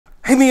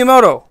Hey,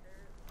 Miyamoto.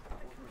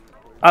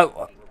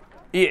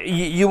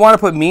 You want to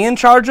put me in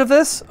charge of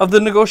this? Of the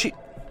negotiation?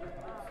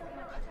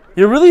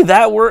 You're really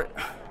that worried?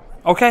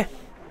 Okay.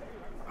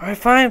 All right,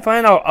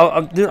 fine.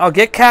 I'll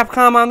get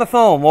Capcom on the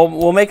phone.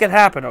 We'll make it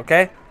happen,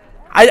 okay?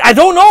 I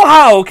don't know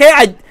how,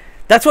 okay?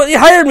 That's what you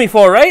hired me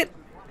for, right?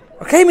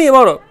 Okay,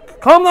 Miyamoto.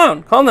 Calm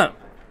down.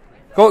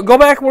 Go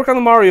back and work on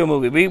the Mario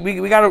movie.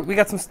 We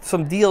got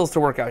some deals to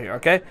work out here,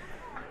 okay?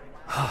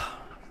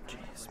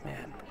 Jeez,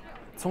 man.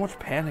 So much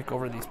panic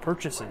over these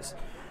purchases.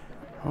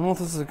 I don't know if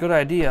this is a good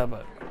idea,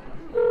 but...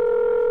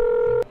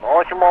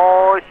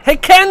 Hey,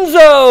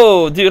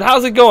 Kenzo! Dude,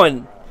 how's it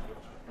going?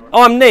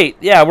 Oh, I'm Nate.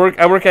 Yeah, I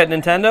work at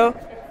Nintendo.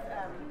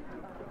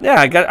 Yeah,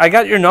 I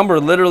got your number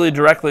literally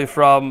directly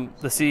from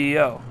the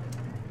CEO.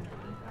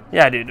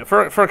 Yeah, dude.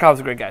 Furcow's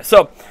a great guy.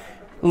 So,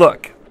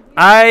 look,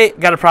 I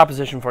got a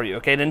proposition for you,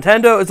 okay?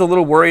 Nintendo is a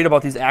little worried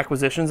about these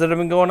acquisitions that have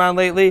been going on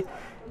lately.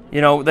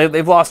 You know,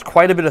 they've lost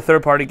quite a bit of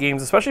third-party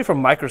games, especially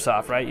from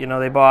Microsoft, right? You know,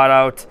 they bought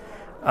out,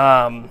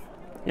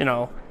 you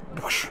know,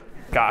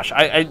 gosh,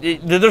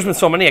 there's been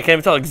so many, I can't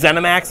even tell, like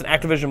ZeniMax and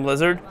Activision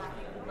Blizzard.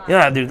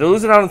 Yeah, dude, they're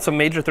losing out on some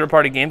major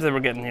third-party games that were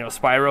getting, you know,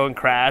 Spyro and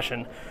Crash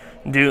and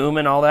Doom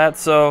and all that,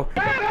 so...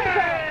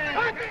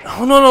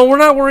 Oh, no, we're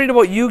not worried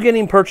about you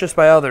getting purchased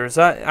by others.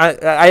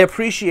 I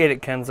appreciate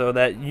it, Kenzo,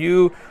 that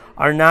you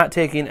are not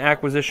taking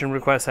acquisition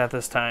requests at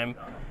this time.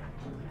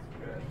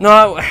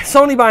 No,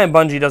 Sony buying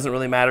Bungie doesn't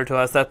really matter to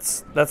us.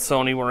 That's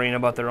Sony worrying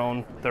about their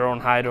own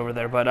hide over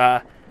there, but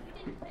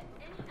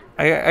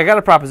I got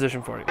a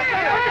proposition for you.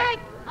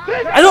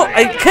 I know,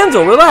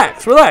 Kenzo,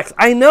 relax.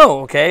 I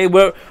know, okay?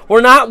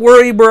 We're not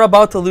worried we're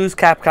about to lose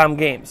Capcom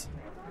games.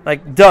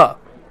 Like, duh.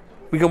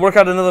 We can work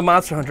out another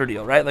Monster Hunter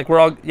deal, right? Like, we're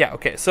all... Yeah,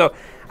 okay. So,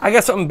 I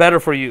got something better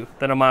for you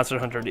than a Monster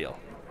Hunter deal.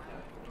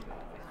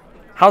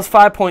 How's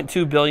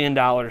 $5.2 billion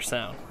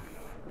sound?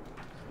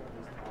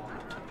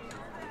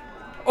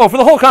 Oh, for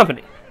the whole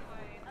company.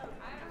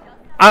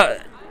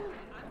 Yeah.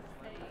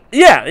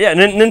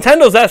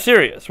 Nintendo's that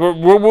serious. We're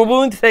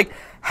willing to take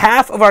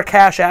half of our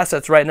cash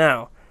assets right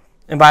now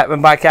and buy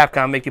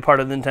Capcom, make you part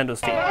of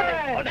Nintendo's team.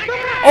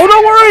 Oh,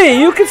 don't worry.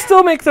 You can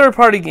still make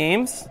third-party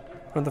games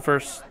for the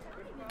first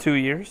 2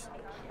 years.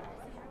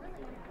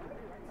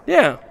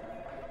 Yeah.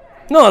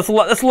 No,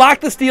 let's lock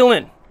this deal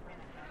in.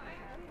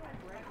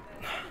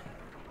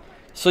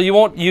 So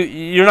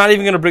you're not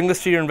even going to bring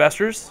this to your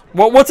investors?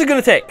 What's it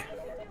going to take?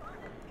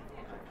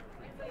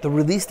 The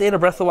release date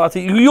of Breath of the Wild 2?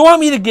 You want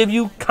me to give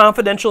you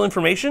confidential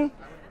information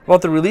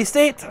about the release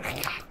date?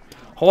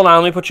 Hold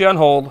on, let me put you on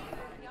hold.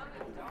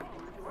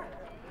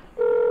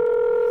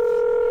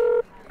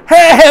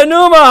 Hey,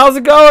 Numa, how's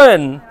it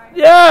going?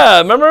 Yeah,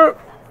 remember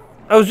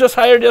I was just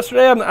hired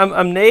yesterday?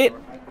 I'm Nate.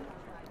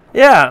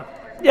 Yeah,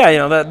 you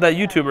know that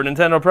YouTuber,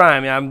 Nintendo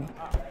Prime. Yeah,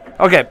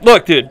 okay.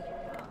 Look, dude.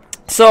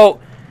 So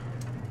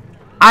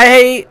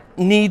I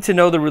need to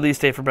know the release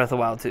date for Breath of the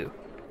Wild 2.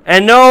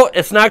 And no,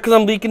 it's not because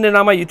I'm leaking it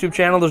on my YouTube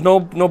channel. There's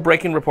no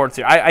breaking reports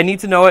here. I need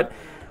to know it.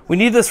 We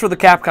need this for the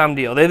Capcom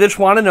deal. They just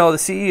want to know, the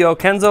CEO,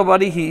 Kenzo,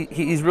 buddy,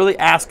 he's really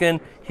asking.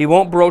 He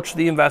won't broach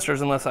the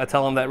investors unless I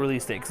tell him that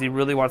release date because he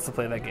really wants to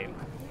play that game.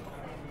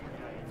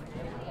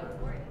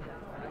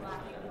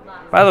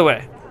 By the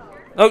way,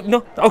 oh,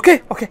 no,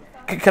 okay.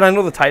 Can I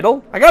know the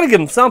title? I got to give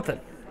him something.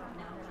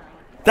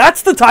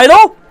 That's the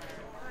title?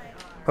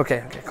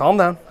 Okay, calm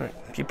down. All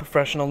right, keep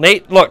professional.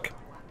 Nate, look.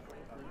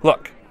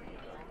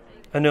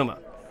 Anuma,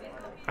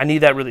 I need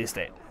that release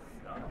date.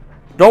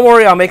 Don't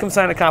worry, I'll make him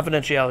sign a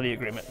confidentiality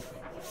agreement.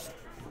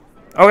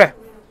 Okay.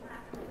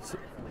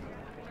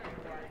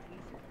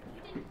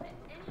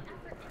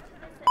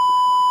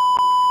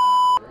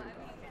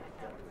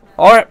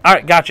 All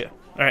right, gotcha.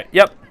 All right,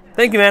 yep.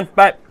 Thank you, man.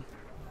 Bye.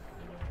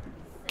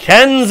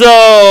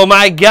 Kenzo,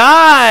 my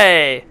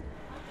guy.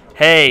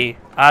 Hey,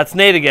 it's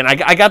Nate again.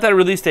 I got that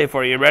release date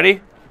for you. Ready?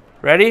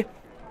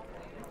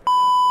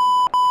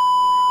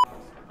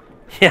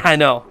 Yeah, I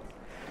know.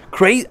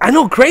 Crazy. I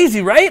know,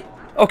 crazy, right?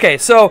 Okay,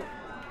 so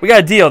we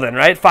got a deal then,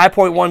 right?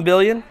 5.1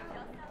 billion.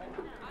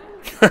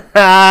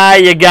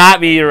 You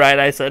got me. You're right.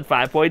 I said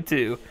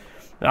 5.2.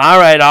 All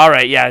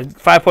right. Yeah,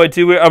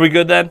 5.2. Are we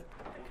good then?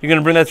 You're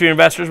gonna bring that to your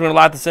investors? We're gonna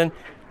lock this in.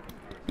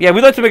 Yeah,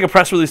 we'd like to make a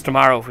press release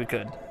tomorrow if we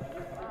could.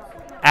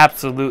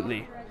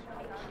 Absolutely.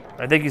 All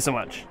right, thank you so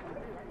much.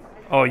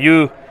 Oh,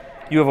 you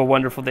have a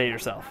wonderful day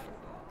yourself.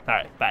 All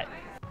right, bye.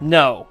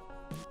 No,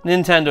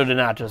 Nintendo did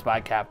not just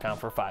buy Capcom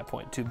for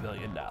 $5.2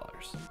 billion.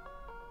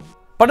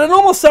 But it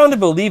almost sounded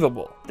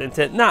believable, didn't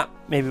it? Not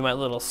maybe my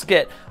little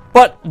skit,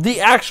 but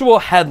the actual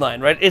headline,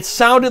 right? It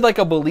sounded like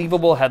a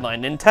believable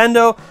headline.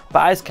 Nintendo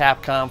buys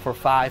Capcom for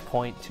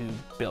 $5.2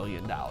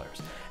 billion.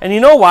 And you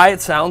know why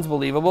it sounds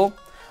believable?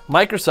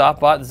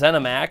 Microsoft bought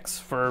ZeniMax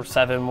for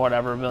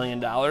billion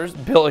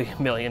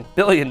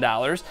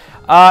dollars.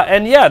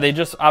 And yeah, they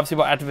just obviously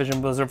bought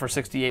Activision Blizzard for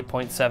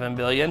 $68.7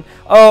 billion.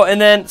 Oh, and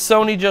then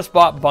Sony just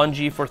bought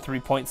Bungie for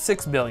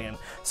 $3.6 billion.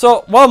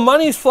 So while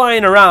money's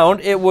flying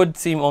around, it would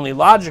seem only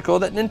logical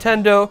that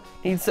Nintendo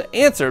needs to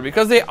answer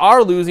because they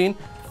are losing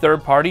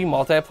third-party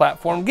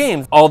multi-platform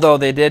games. Although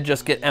they did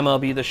just get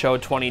MLB The Show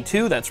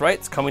 22, that's right,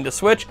 it's coming to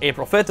Switch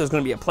April 5th. There's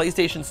going to be a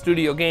PlayStation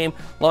Studio game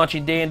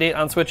launching day and date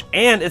on Switch,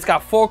 and it's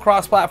got full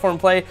cross-platform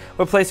play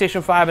with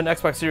PlayStation 5 and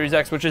Xbox Series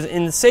X, which is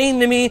insane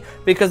to me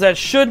because that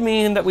should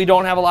mean that we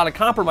don't have a lot of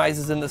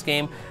compromises in this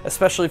game,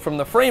 especially from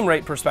the frame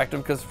rate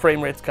perspective, because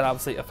frame rates can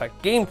obviously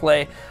affect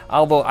gameplay,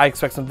 although I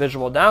expect some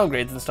visual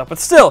downgrades and stuff. But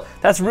still,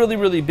 that's really,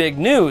 really big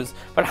news.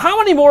 But how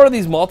many more of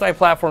these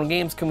multi-platform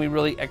games can we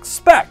really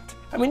expect?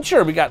 I mean,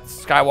 sure, we got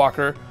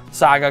Skywalker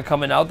Saga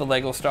coming out, the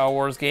Lego Star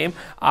Wars game.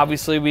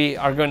 Obviously, we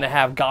are going to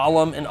have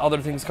Gollum and other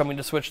things coming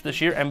to Switch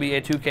this year.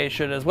 NBA 2K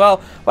should as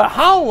well. But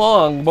how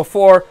long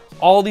before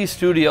all these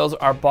studios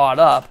are bought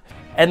up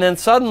and then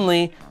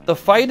suddenly the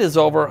fight is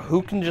over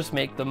who can just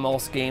make the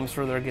most games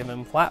for their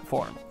given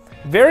platform?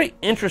 Very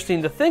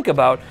interesting to think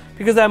about,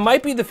 because that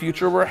might be the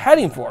future we're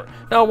heading for.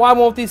 Now, why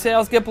won't these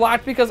sales get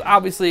blocked? Because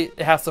obviously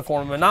it has to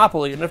form a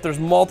monopoly, and if there's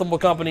multiple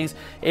companies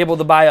able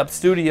to buy up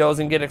studios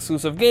and get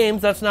exclusive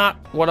games, that's not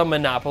what a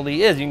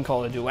monopoly is. You can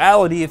call it a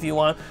duality if you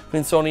want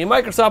between Sony and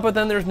Microsoft, but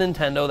then there's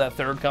Nintendo, that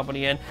third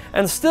company in,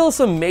 and still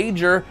some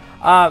major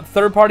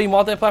third-party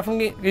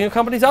multi-platform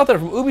companies out there,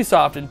 from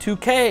Ubisoft and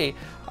 2K.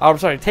 I'm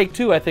sorry,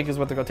 Take-Two, I think is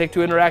what they're called. Take-Two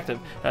Interactive,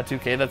 not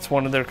 2K. That's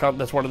one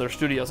of their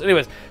studios.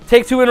 Anyways,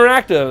 Take-Two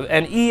Interactive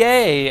and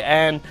EA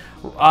and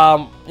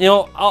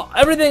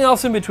everything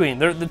else in between.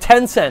 The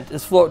Tencent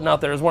is floating out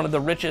there as one of the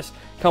richest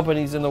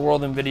companies in the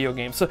world in video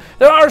games. So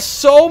there are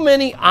so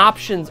many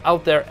options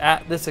out there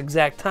at this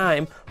exact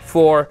time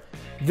for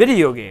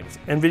video games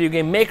and video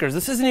game makers.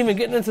 This isn't even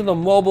getting into the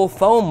mobile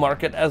phone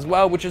market as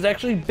well, which is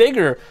actually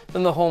bigger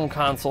than the home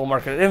console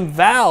market. And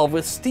Valve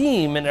with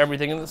Steam and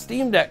everything, and the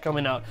Steam Deck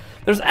coming out,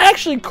 there's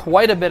actually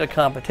quite a bit of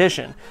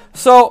competition.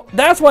 So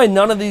that's why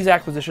none of these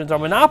acquisitions are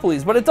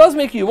monopolies. But it does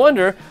make you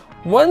wonder,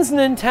 when's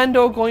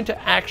Nintendo going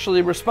to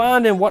actually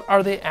respond, and what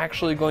are they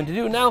actually going to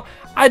do? Now,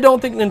 I don't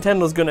think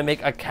Nintendo's going to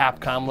make a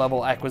Capcom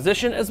level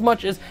acquisition as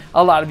much as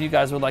a lot of you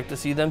guys would like to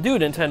see them do.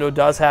 Nintendo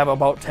does have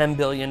about $10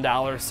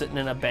 billion sitting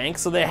in a bank,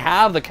 so they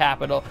have the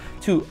capital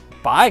to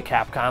buy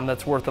Capcom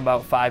that's worth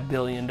about $5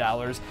 billion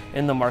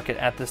in the market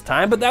at this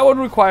time, but that would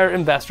require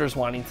investors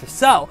wanting to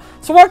sell.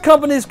 So what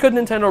companies could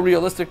Nintendo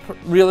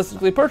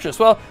realistically purchase?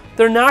 Well,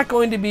 they're not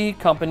going to be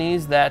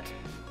companies that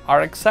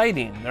are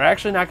exciting. They're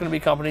actually not going to be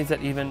companies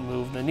that even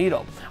move the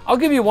needle. I'll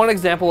give you one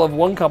example of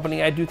one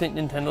company I do think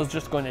Nintendo's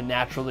just going to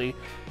naturally,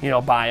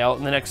 buy out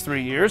in the next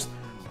 3 years.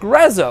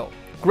 Grezzo.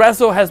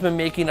 Grezzo has been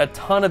making a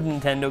ton of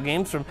Nintendo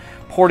games, from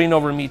porting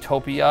over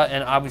Miitopia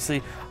and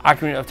obviously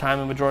Ocarina of Time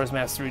and Majora's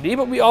Mask 3D,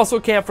 but we also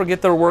can't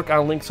forget their work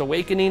on Link's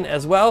Awakening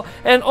as well,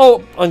 and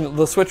on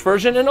the Switch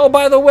version, and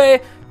by the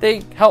way,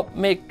 they helped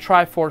make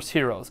Triforce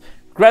Heroes.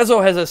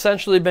 Grezzo has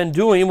essentially been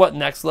doing what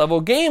Next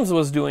Level Games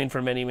was doing for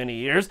many, many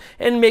years,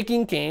 and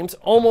making games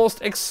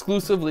almost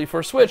exclusively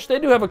for Switch. They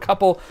do have a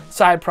couple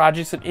side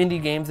projects and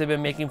indie games they've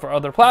been making for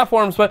other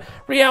platforms, but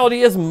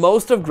reality is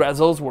most of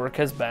Grezzo's work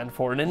has been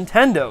for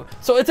Nintendo.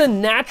 So it's a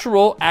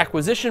natural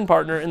acquisition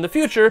partner in the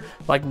future,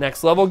 like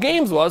Next Level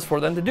Games was, for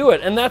them to do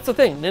it. And that's the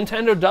thing,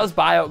 Nintendo does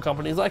buy out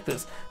companies like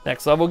this.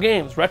 Next Level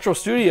Games, Retro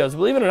Studios,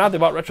 believe it or not, they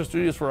bought Retro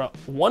Studios for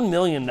 $1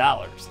 million.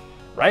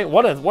 Right?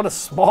 What a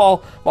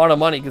small amount of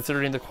money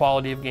considering the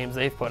quality of games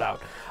they've put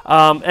out.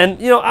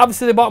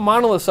 Obviously they bought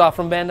Monolith Soft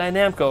from Bandai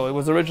Namco. It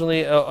was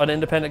originally an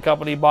independent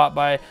company bought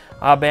by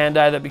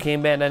Bandai that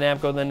became Bandai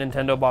Namco, then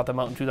Nintendo bought them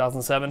out in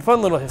 2007.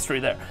 Fun little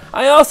history there.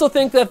 I also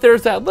think that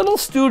there's that little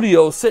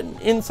studio sitting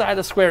inside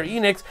of Square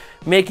Enix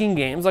making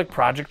games like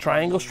Project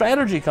Triangle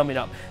Strategy coming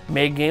up.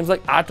 Made games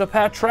like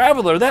Octopath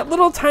Traveler. That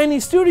little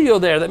tiny studio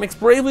there that makes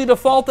Bravely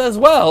Default as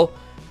well.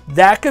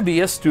 That could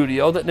be a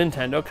studio that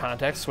Nintendo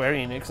contacts Square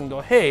Enix and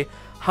go, hey,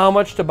 how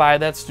much to buy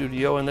that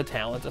studio and the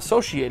talent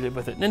associated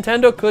with it.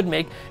 Nintendo could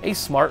make a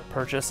smart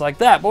purchase like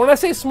that. But when I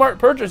say smart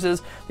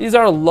purchases, these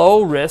are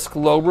low risk,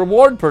 low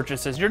reward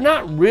purchases. You're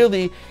not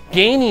really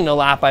gaining a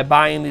lot by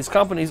buying these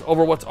companies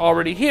over what's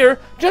already here,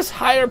 just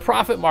higher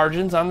profit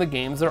margins on the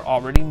games they're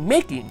already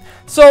making.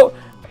 So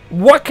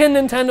what can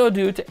Nintendo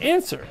do to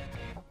answer?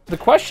 The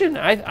question,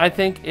 I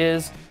think,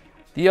 is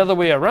the other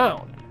way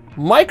around.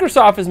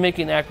 Microsoft is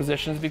making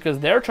acquisitions because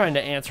they're trying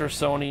to answer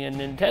Sony and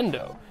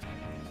Nintendo.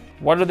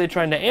 What are they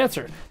trying to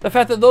answer? The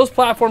fact that those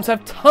platforms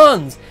have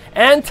tons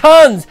and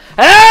tons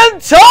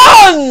and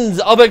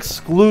tons of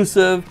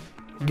exclusive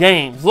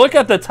games. Look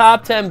at the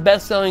top 10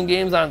 best-selling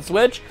games on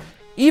Switch.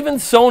 Even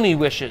Sony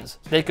wishes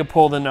they could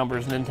pull the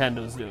numbers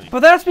Nintendo's doing. But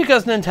that's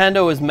because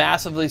Nintendo is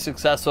massively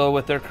successful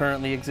with their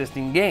currently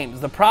existing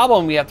games. The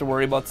problem we have to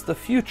worry about is the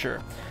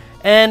future.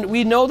 And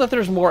we know that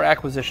there's more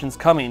acquisitions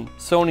coming.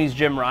 Sony's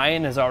Jim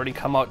Ryan has already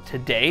come out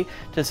today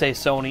to say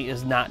Sony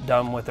is not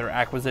done with their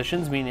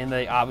acquisitions, meaning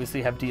they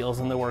obviously have deals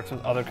in the works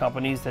with other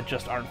companies that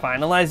just aren't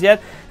finalized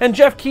yet. And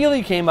Jeff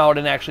Keighley came out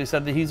and actually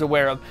said that he's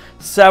aware of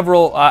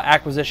several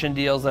acquisition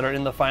deals that are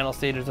in the final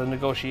stages of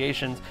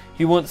negotiations.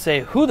 He wouldn't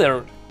say who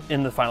they're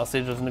in the final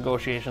stages of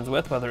negotiations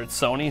with, whether it's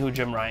Sony, who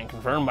Jim Ryan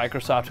confirmed,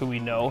 Microsoft, who we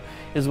know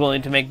is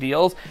willing to make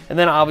deals, and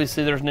then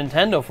obviously there's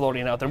Nintendo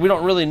floating out there. We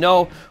don't really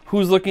know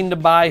who's looking to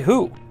buy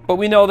who, but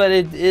we know that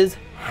it is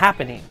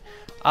happening.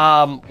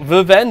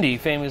 Vivendi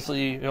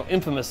famously,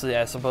 infamously,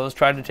 I suppose,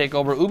 tried to take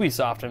over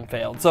Ubisoft and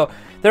failed. So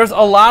there's a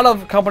lot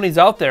of companies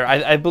out there.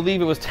 I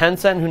believe it was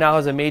Tencent who now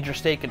has a major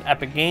stake in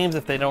Epic Games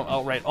if they don't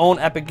outright own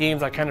Epic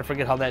Games. I kind of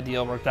forget how that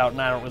deal worked out,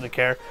 and I don't really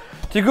care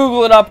to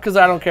Google it up because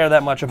I don't care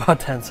that much about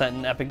Tencent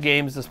and Epic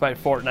Games despite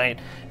Fortnite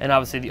and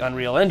obviously the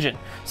Unreal Engine.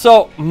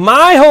 So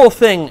my whole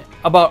thing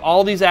about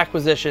all these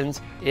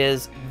acquisitions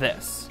is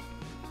this.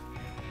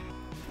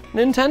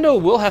 Nintendo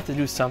will have to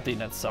do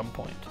something at some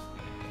point.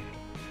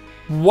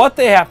 What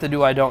they have to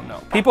do, I don't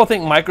know. People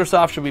think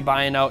Microsoft should be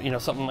buying out,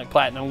 something like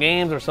Platinum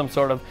Games or some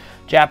sort of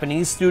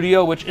Japanese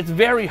studio, which it's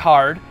very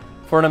hard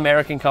for an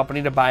American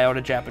company to buy out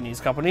a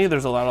Japanese company.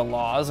 There's a lot of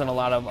laws and a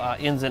lot of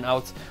ins and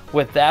outs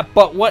with that.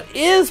 But what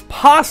is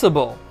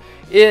possible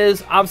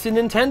is obviously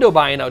Nintendo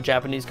buying out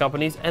Japanese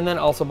companies and then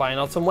also buying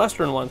out some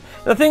Western ones.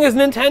 The thing is,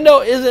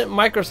 Nintendo isn't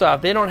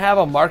Microsoft. They don't have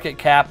a market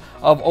cap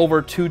of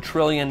over $2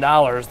 trillion.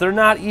 They're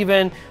not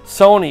even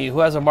Sony, who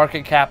has a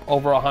market cap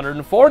over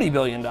 $140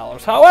 billion.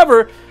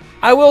 However,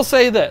 I will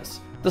say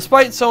this.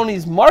 Despite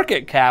Sony's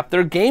market cap,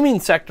 their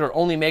gaming sector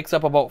only makes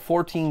up about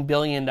 $14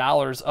 billion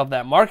of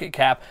that market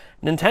cap.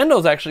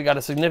 Nintendo's actually got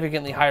a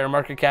significantly higher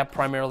market cap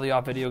primarily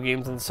off video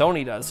games than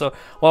Sony does. So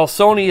while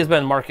Sony has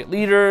been market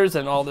leaders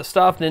and all this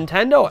stuff,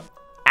 Nintendo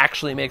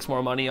actually makes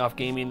more money off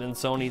gaming than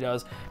Sony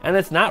does, and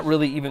it's not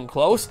really even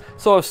close.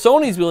 So if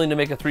Sony's willing to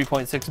make a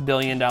 $3.6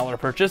 billion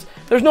purchase,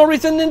 there's no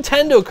reason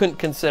Nintendo couldn't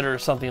consider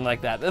something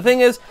like that. The thing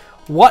is,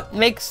 what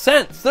makes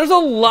sense? There's a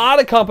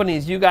lot of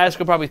companies. You guys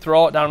could probably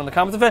throw it down in the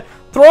comments. In fact,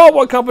 throw out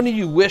what company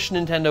you wish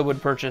Nintendo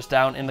would purchase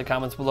down in the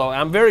comments below.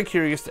 I'm very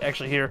curious to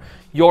actually hear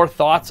your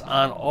thoughts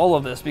on all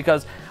of this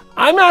because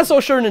I'm not so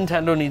sure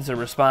Nintendo needs to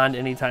respond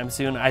anytime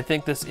soon. I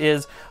think this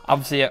is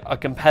obviously a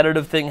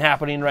competitive thing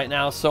happening right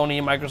now. Sony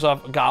and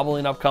Microsoft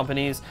gobbling up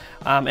companies,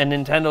 and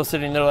Nintendo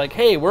sitting there like,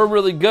 hey, we're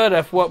really good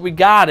at what we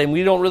got and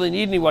we don't really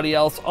need anybody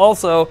else.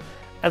 Also,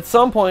 at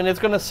some point, it's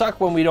going to suck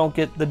when we don't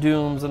get the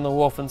Dooms and the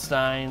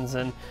Wolfensteins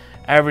and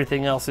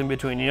everything else in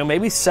between.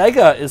 Maybe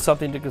Sega is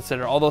something to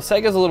consider. Although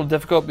Sega's a little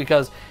difficult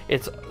because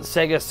it's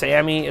Sega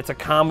Sammy. It's a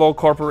combo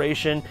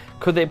corporation.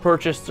 Could they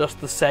purchase just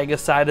the Sega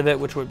side of it,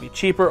 which would be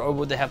cheaper, or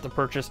would they have to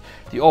purchase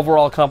the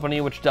overall company,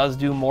 which does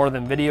do more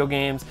than video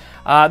games?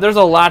 There's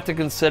a lot to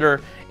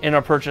consider in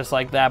a purchase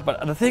like that.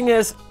 But the thing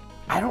is,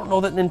 I don't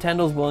know that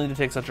Nintendo's willing to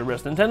take such a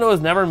risk. Nintendo has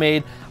never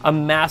made a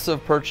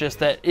massive purchase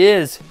that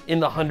is in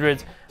the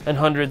hundreds and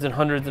hundreds and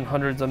hundreds and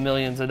hundreds of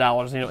millions of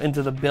dollars,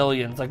 into the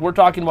billions. Like, we're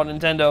talking about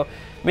Nintendo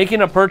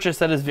making a purchase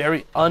that is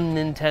very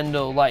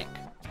un-Nintendo-like.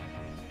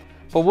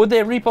 But would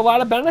they reap a lot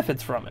of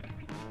benefits from it?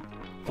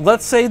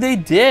 Let's say they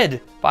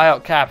did buy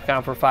out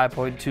Capcom for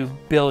 $5.2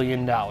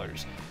 billion.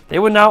 They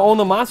would now own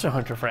the Monster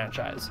Hunter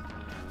franchise.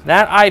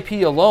 That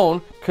IP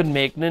alone could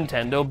make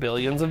Nintendo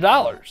billions of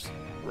dollars,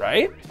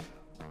 right?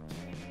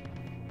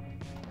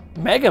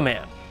 Mega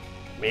Man,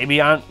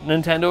 maybe on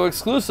Nintendo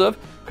exclusive,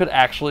 could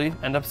actually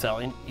end up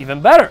selling even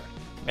better.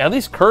 At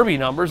least Kirby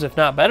numbers, if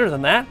not better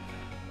than that.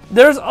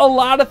 There's a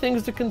lot of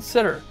things to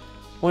consider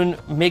when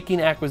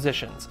making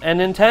acquisitions. And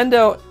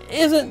Nintendo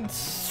isn't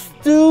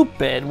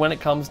stupid when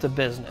it comes to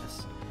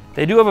business.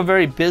 They do have a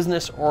very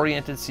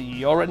business-oriented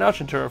CEO right now.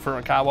 Shintaro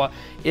Furukawa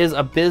is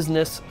a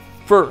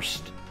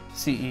business-first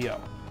CEO.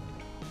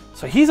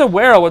 So he's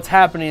aware of what's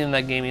happening in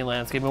that gaming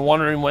landscape and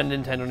wondering when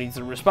Nintendo needs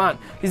to respond.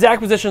 These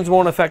acquisitions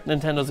won't affect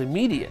Nintendo's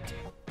immediate,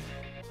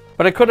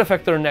 but it could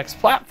affect their next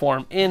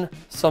platform in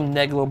some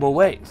negligible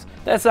ways.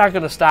 That's not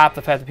going to stop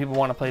the fact that people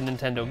want to play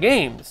Nintendo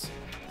games.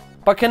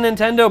 But can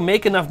Nintendo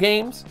make enough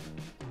games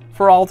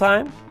for all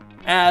time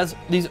as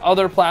these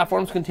other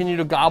platforms continue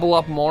to gobble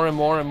up more and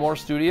more and more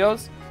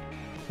studios?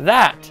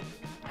 That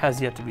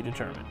has yet to be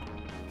determined.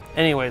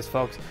 Anyways,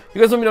 folks,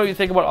 you guys let me know what you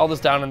think about all this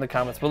down in the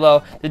comments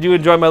below. Did you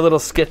enjoy my little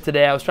skit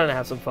today? I was trying to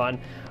have some fun.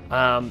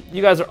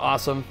 You guys are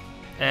awesome,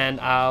 and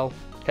I'll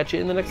catch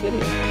you in the next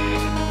video.